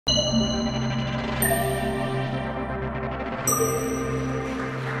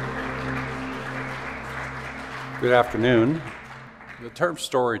Good afternoon. The term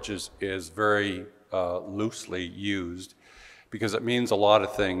storage is very loosely used because it means a lot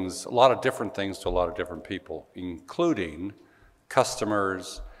of things, a lot of different things to a lot of different people, including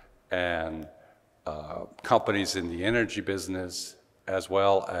customers and companies in the energy business, as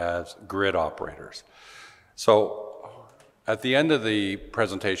well as grid operators. So at the end of the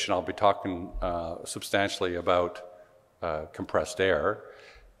presentation, I'll be talking substantially about compressed air,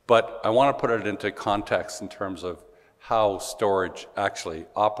 but I want to put it into context in terms of how storage actually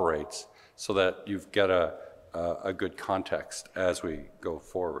operates so that you get a good context as we go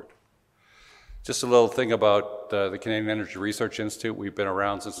forward. Just a little thing about the Canadian Energy Research Institute. We've been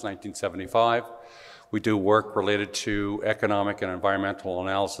around since 1975. We do work related to economic and environmental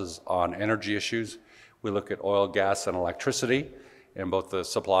analysis on energy issues. We look at oil, gas, and electricity in both the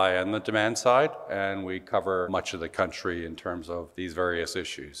supply and the demand side, and we cover much of the country in terms of these various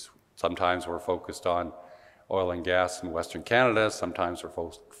issues. Sometimes we're focused on oil and gas in Western Canada, sometimes we're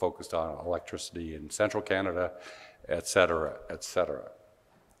focused on electricity in Central Canada, et cetera, et cetera.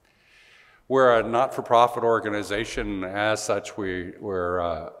 We're a not-for-profit organization. As such, we're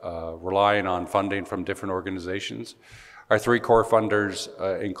relying on funding from different organizations. Our three core funders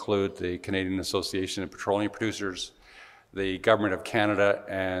include the Canadian Association of Petroleum Producers, the Government of Canada,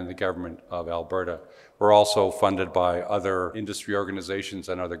 and the Government of Alberta. We're also funded by other industry organizations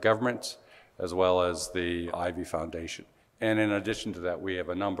and other governments, as well as the Ivy Foundation. And in addition to that, we have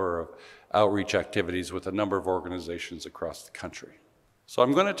a number of outreach activities with a number of organizations across the country. So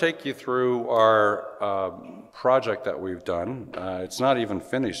I'm going to take you through our project that we've done. It's not even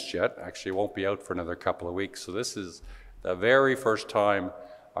finished yet. Actually, it won't be out for another couple of weeks. So this is the very first time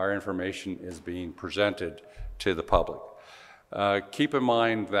our information is being presented to the public. Keep in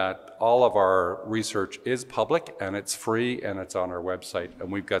mind that all of our research is public and it's free and it's on our website,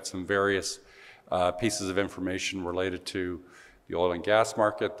 and we've got some various pieces of information related to the oil and gas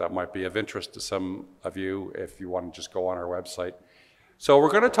market that might be of interest to some of you if you want to just go on our website. So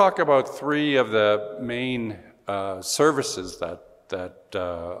we're going to talk about three of the main services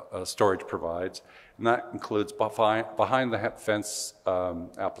that storage provides, and that includes behind the fence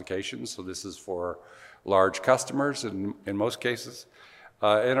applications. So this is for large customers in most cases.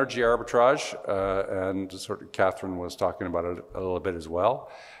 Energy arbitrage, and sort of Catherine was talking about it a little bit as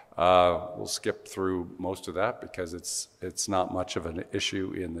well. We'll skip through most of that because it's not much of an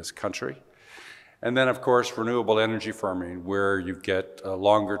issue in this country. And then, of course, renewable energy firming, where you get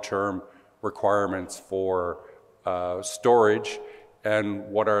longer term requirements for storage and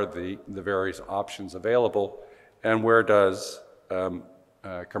what are the various options available, and where does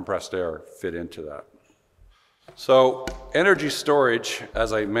compressed air fit into that. So energy storage,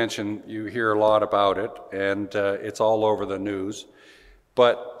 as I mentioned, you hear a lot about it, and it's all over the news.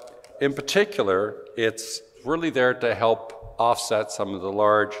 But in particular, it's really there to help offset some of the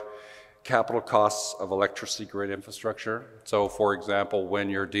large capital costs of electricity grid infrastructure. So for example, when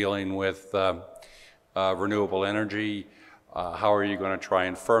you're dealing with renewable energy, how are you going to try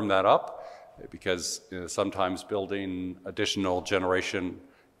and firm that up? Because sometimes building additional generation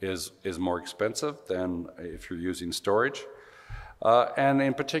is more expensive than if you're using storage. And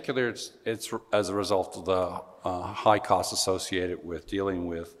in particular, it's as a result of the high costs associated with dealing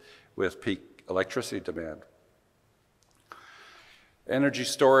with peak electricity demand. Energy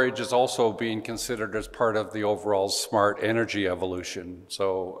storage is also being considered as part of the overall smart energy evolution.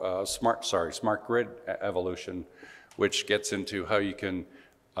 So smart grid evolution, which gets into how you can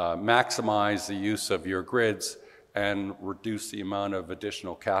maximize the use of your grids and reduce the amount of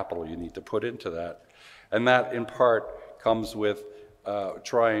additional capital you need to put into that. And that in part comes with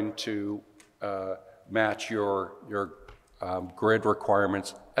trying to match your grid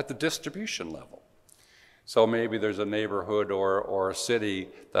requirements at the distribution level. So maybe there's a neighborhood or a city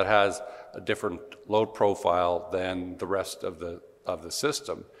that has a different load profile than the rest of the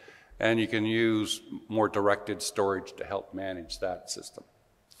system, and you can use more directed storage to help manage that system.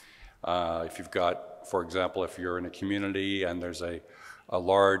 If you've got, for example, if you're in a community and there's a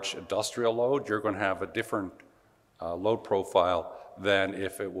large industrial load, you're going to have a different load profile than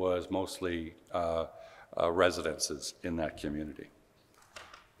if it was mostly residences in that community.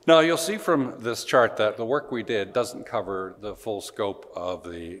 Now you'll see from this chart that the work we did doesn't cover the full scope of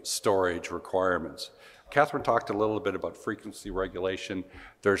the storage requirements. Catherine talked a little bit about frequency regulation.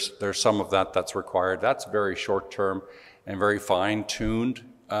 There's some of that that's required. That's very short term and very fine-tuned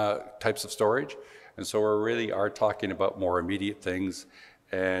types of storage. And so we really are talking about more immediate things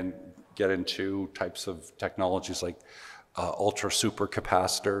and get into types of technologies like ultra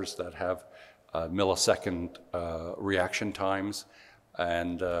supercapacitors that have millisecond reaction times.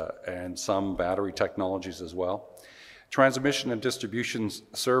 and some battery technologies as well. Transmission and distribution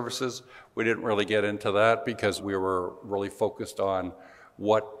services, we didn't really get into that because we were really focused on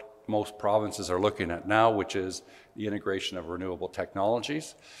what most provinces are looking at now, which is the integration of renewable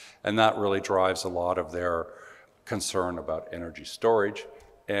technologies. And that really drives a lot of their concern about energy storage.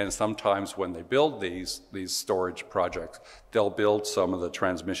 And sometimes when they build these storage projects, they'll build some of the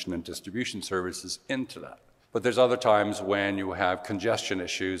transmission and distribution services into that. But there's other times when you have congestion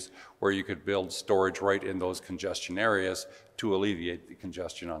issues where you could build storage right in those congestion areas to alleviate the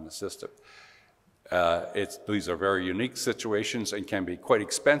congestion on the system. These are very unique situations and can be quite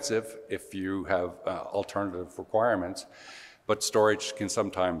expensive if you have alternative requirements, but storage can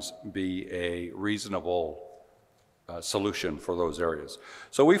sometimes be a reasonable solution for those areas.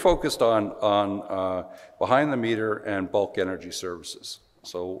 So we focused on behind the meter and bulk energy services.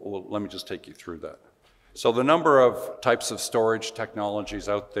 So let me just take you through that. So the number of types of storage technologies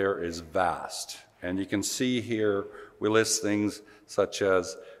out there is vast. And you can see here, we list things such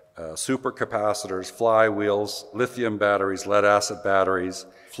as supercapacitors, flywheels, lithium batteries, lead acid batteries,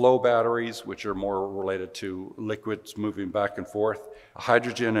 flow batteries, which are more related to liquids moving back and forth,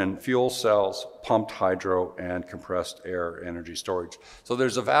 hydrogen and fuel cells, pumped hydro, and compressed air energy storage. So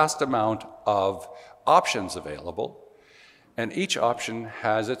there's a vast amount of options available, and each option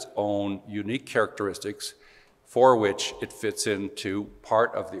has its own unique characteristics for which it fits into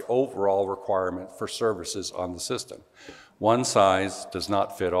part of the overall requirement for services on the system. One size does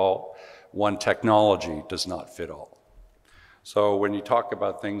not fit all. One technology does not fit all. So when you talk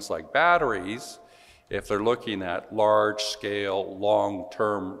about things like batteries, if they're looking at large-scale,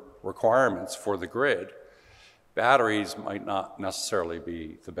 long-term requirements for the grid, batteries might not necessarily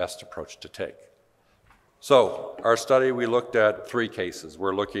be the best approach to take. So our study, we looked at 3 cases.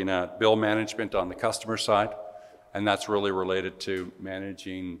 We're looking at bill management on the customer side, and that's really related to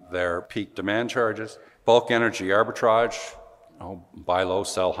managing their peak demand charges. Bulk energy arbitrage, buy low,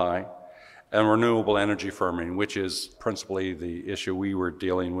 sell high, and renewable energy firming, which is principally the issue we were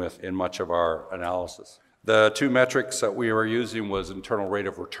dealing with in much of our analysis. The 2 metrics that we were using was internal rate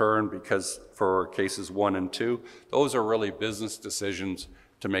of return, because for cases 1 and 2, those are really business decisions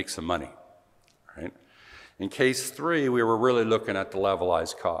to make some money, right? In case 3, we were really looking at the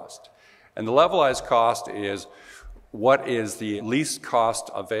levelized cost. And the levelized cost is what is the least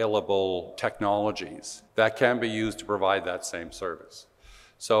cost available technologies that can be used to provide that same service.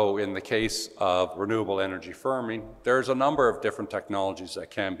 So in the case of renewable energy firming, there's a number of different technologies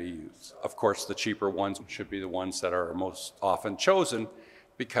that can be used. Of course, the cheaper ones should be the ones that are most often chosen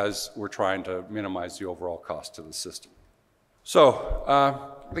because we're trying to minimize the overall cost to the system.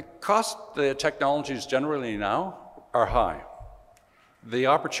 So the technologies generally now are high. The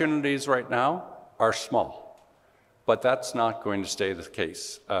opportunities right now are small. But that's not going to stay the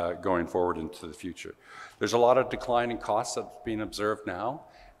case going forward into the future. There's a lot of declining costs that's being observed now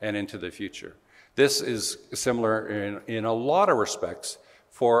and into the future. This is similar in a lot of respects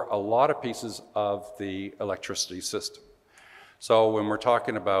for a lot of pieces of the electricity system. So when we're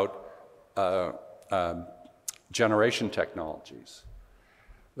talking about generation technologies,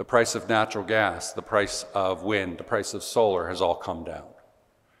 the price of natural gas, the price of wind, the price of solar has all come down.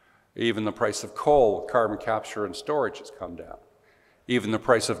 Even the price of coal, carbon capture and storage has come down. Even the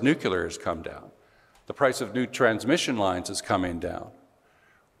price of nuclear has come down. The price of new transmission lines is coming down.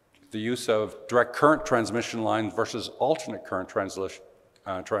 The use of direct current transmission lines versus alternate current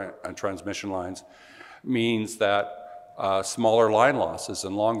transmission lines means that smaller line losses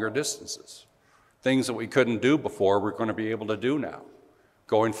and longer distances. Things that we couldn't do before, we're going to be able to do now.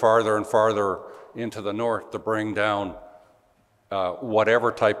 Going farther and farther into the north to bring down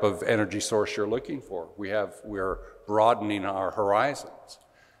whatever type of energy source you're looking for. We're broadening our horizons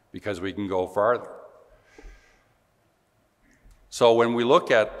because we can go farther. So when we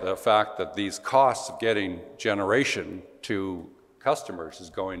look at the fact that these costs of getting generation to customers is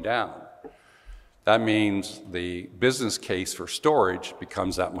going down, that means the business case for storage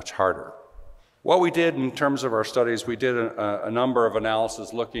becomes that much harder. What we did in terms of our studies, we did a number of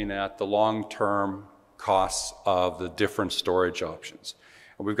analyses looking at the long-term costs of the different storage options.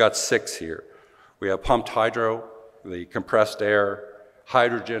 And we've got 6 here. We have pumped hydro, the compressed air,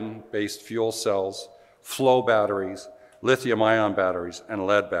 hydrogen-based fuel cells, flow batteries, lithium-ion batteries, and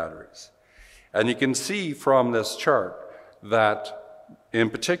lead batteries. And you can see from this chart that,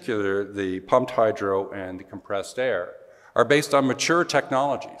 in particular, the pumped hydro and the compressed air are based on mature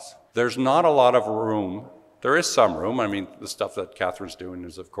technologies. There's not a lot of room. There is some room. I mean, the stuff that Catherine's doing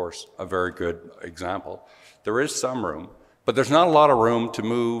is, of course, a very good example. There is some room, but there's not a lot of room to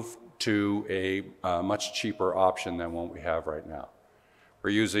move to a much cheaper option than what we have right now.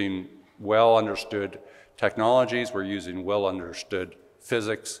 We're using well understood technologies, we're using well understood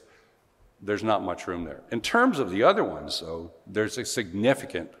physics. There's not much room there. In terms of the other ones, though, there's a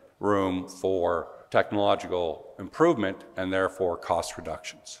significant room for technological improvement and therefore cost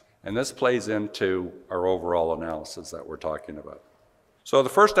reductions. And this plays into our overall analysis that we're talking about. So the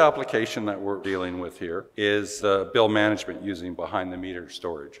first application that we're dealing with here is bill management using behind-the-meter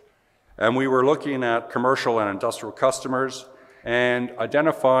storage. And we were looking at commercial and industrial customers and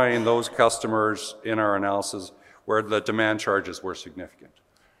identifying those customers in our analysis where the demand charges were significant.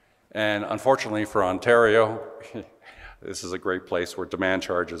 And unfortunately for Ontario, this is a great place where demand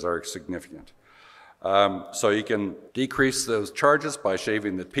charges are significant. So you can decrease those charges by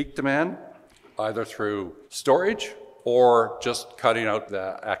shaving the peak demand, either through storage or just cutting out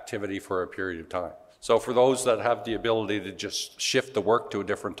the activity for a period of time. So for those that have the ability to just shift the work to a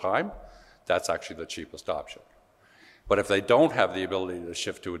different time, that's actually the cheapest option. But if they don't have the ability to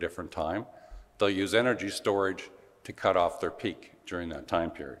shift to a different time, they'll use energy storage to cut off their peak during that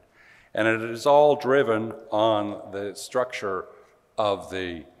time period. And it is all driven on the structure of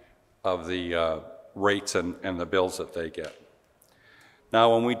the rates and the bills that they get.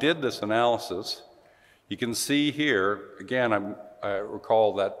 Now, when we did this analysis, you can see here, again, I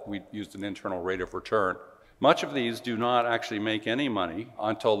recall that we used an internal rate of return. Much of these do not actually make any money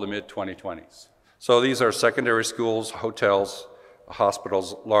until the mid-2020s. So these are secondary schools, hotels,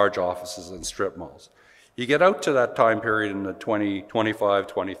 hospitals, large offices, and strip malls. You get out to that time period in the 2025,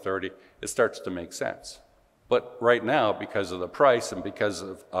 2030, it starts to make sense. But right now, because of the price and because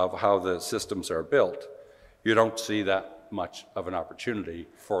of how the systems are built, you don't see that much of an opportunity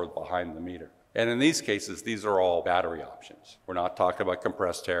for behind the meter. And in these cases, these are all battery options. We're not talking about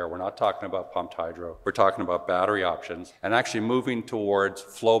compressed air, we're not talking about pumped hydro, we're talking about battery options and actually moving towards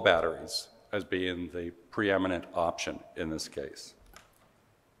flow batteries as being the preeminent option in this case.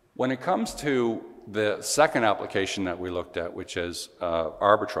 When it comes to the second application that we looked at, which is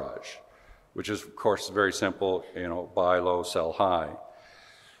arbitrage, which is of course very simple, buy low, sell high.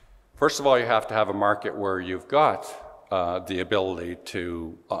 First of all, you have to have a market where you've got the ability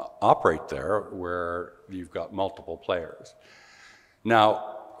to operate there, where you've got multiple players.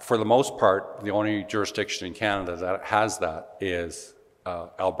 Now, for the most part, the only jurisdiction in Canada that has that is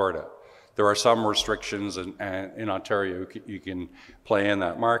Alberta. There are some restrictions in Ontario you can play in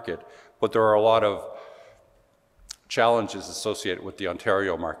that market, but there are a lot of challenges associated with the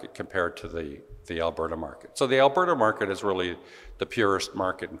Ontario market compared to the Alberta market. So the Alberta market is really the purest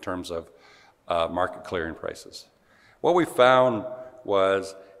market in terms of market clearing prices. What we found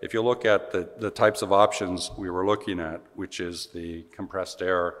was, if you look at the types of options we were looking at, which is the compressed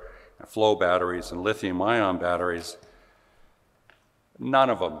air, flow batteries, and lithium-ion batteries, none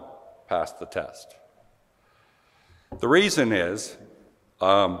of them passed the test. The reason is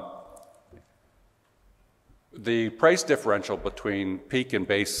the price differential between peak and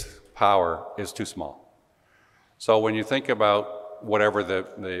base power is too small. So when you think about whatever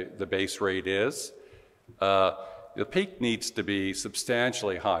the base rate is, the peak needs to be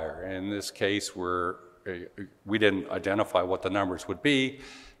substantially higher. In this case, we didn't identify what the numbers would be,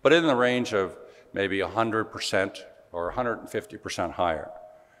 but in the range of maybe 100% or 150% higher.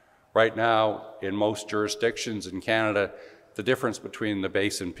 Right now, in most jurisdictions in Canada, the difference between the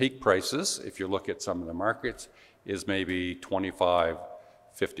base and peak prices, if you look at some of the markets, is maybe 25,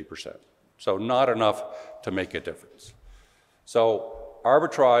 50%. So not enough to make a difference. So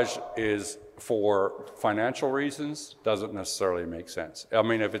arbitrage is for financial reasons, doesn't necessarily make sense. I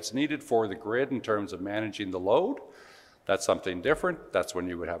mean, if it's needed for the grid in terms of managing the load, that's something different. That's when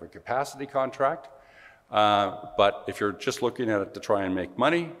you would have a capacity contract. But if you're just looking at it to try and make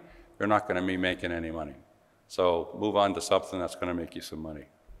money, you're not going to be making any money. So move on to something that's going to make you some money.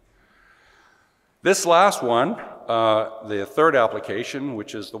 This last one, the third application,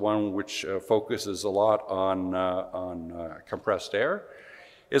 which is the one which focuses a lot on compressed air,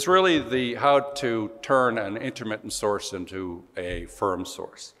 is really how to turn an intermittent source into a firm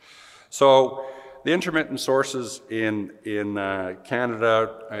source. So the intermittent sources in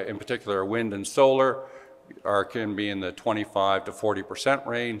Canada, in particular wind and solar, can be in the 25 to 40%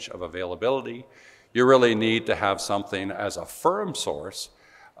 range of availability. You really need to have something as a firm source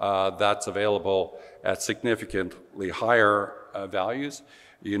that's available at significantly higher values.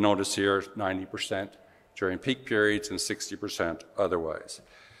 You notice here 90% during peak periods and 60% otherwise.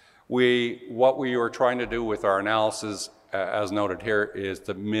 What we were trying to do with our analysis, as noted here, is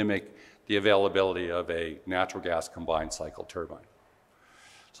to mimic the availability of a natural gas combined cycle turbine.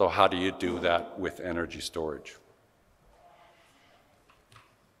 So how do you do that with energy storage?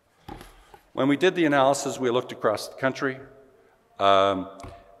 When we did the analysis, we looked across the country.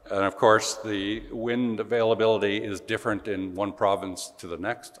 And of course, the wind availability is different in one province to the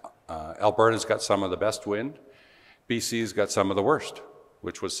next. Alberta's got some of the best wind. BC's got some of the worst,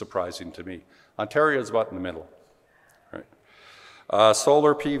 which was surprising to me. Ontario's about in the middle. Right?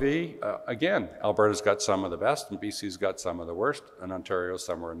 Solar PV, again, Alberta's got some of the best, and BC's got some of the worst, and Ontario's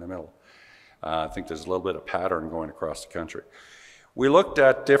somewhere in the middle. I think there's a little bit of pattern going across the country. We looked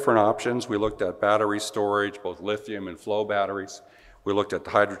at different options. We looked at battery storage, both lithium and flow batteries. We looked at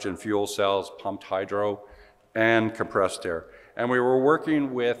the hydrogen fuel cells, pumped hydro, and compressed air. And we were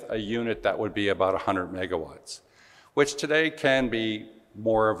working with a unit that would be about 100 megawatts, which today can be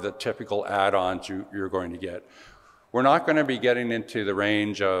more of the typical add-ons you're going to get. We're not going to be getting into the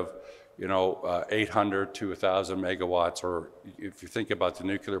range of 800 to 1,000 megawatts, or if you think about the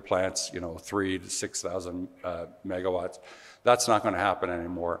nuclear plants, 3,000 to 6,000 megawatts. That's not going to happen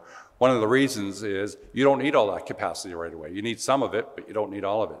anymore. One of the reasons is you don't need all that capacity right away. You need some of it, but you don't need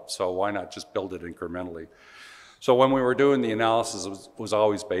all of it. So why not just build it incrementally? So when we were doing the analysis, it was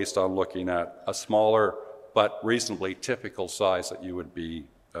always based on looking at a smaller but reasonably typical size that you would be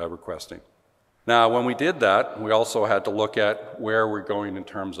requesting. Now, when we did that, we also had to look at where we're going in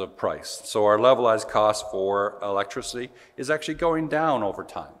terms of price. So our levelized cost for electricity is actually going down over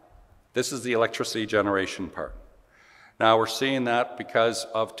time. This is the electricity generation part. Now, we're seeing that because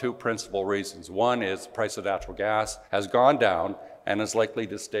of two principal reasons. One is the price of natural gas has gone down and is likely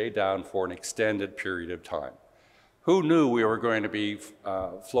to stay down for an extended period of time. Who knew we were going to be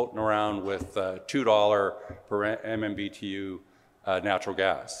floating around with $2 per MMBTU natural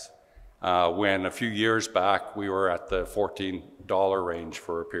gas? When a few years back we were at the $14 range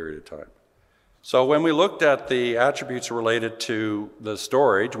for a period of time. So when we looked at the attributes related to the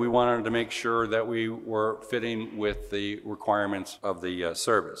storage, we wanted to make sure that we were fitting with the requirements of the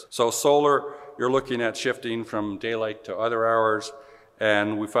service. So solar, you're looking at shifting from daylight to other hours,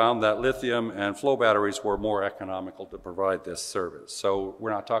 and we found that lithium and flow batteries were more economical to provide this service. So we're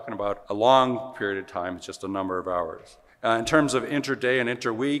not talking about a long period of time, it's just a number of hours. In terms of interday and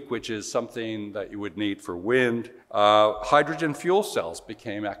interweek, which is something that you would need for wind, hydrogen fuel cells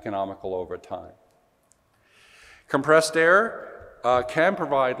became economical over time. Compressed air can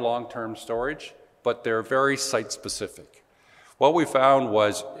provide long-term storage, but they're very site-specific. What we found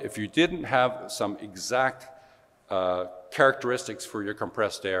was if you didn't have some exact characteristics for your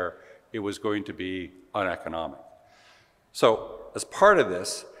compressed air, it was going to be uneconomic. So as part of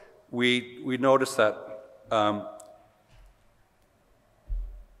this, we noticed that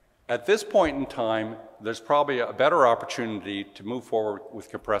at this point in time, there's probably a better opportunity to move forward with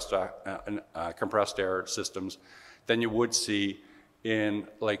compressed air systems than you would see in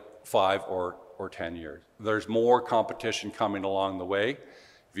like 5 or 10 years. There's more competition coming along the way.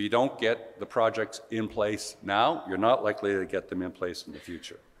 If you don't get the projects in place now, you're not likely to get them in place in the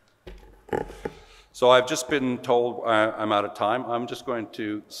future. So I've just been told I'm out of time. I'm just going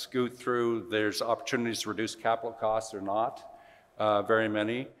to scoot through. There's opportunities to reduce capital costs or not, very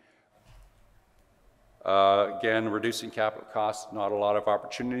many. Again, reducing capital costs, not a lot of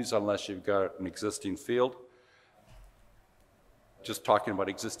opportunities unless you've got an existing field. Just talking about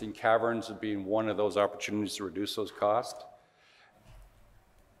existing caverns as being one of those opportunities to reduce those costs.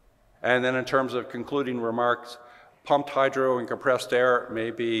 And then in terms of concluding remarks, pumped hydro and compressed air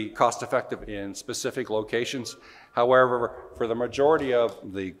may be cost effective in specific locations. However, for the majority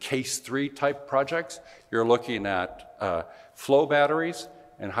of the case 3 type projects, you're looking at flow batteries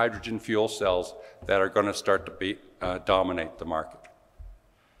and hydrogen fuel cells that are going to start to dominate the market.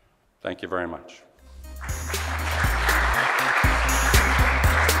 Thank you very much.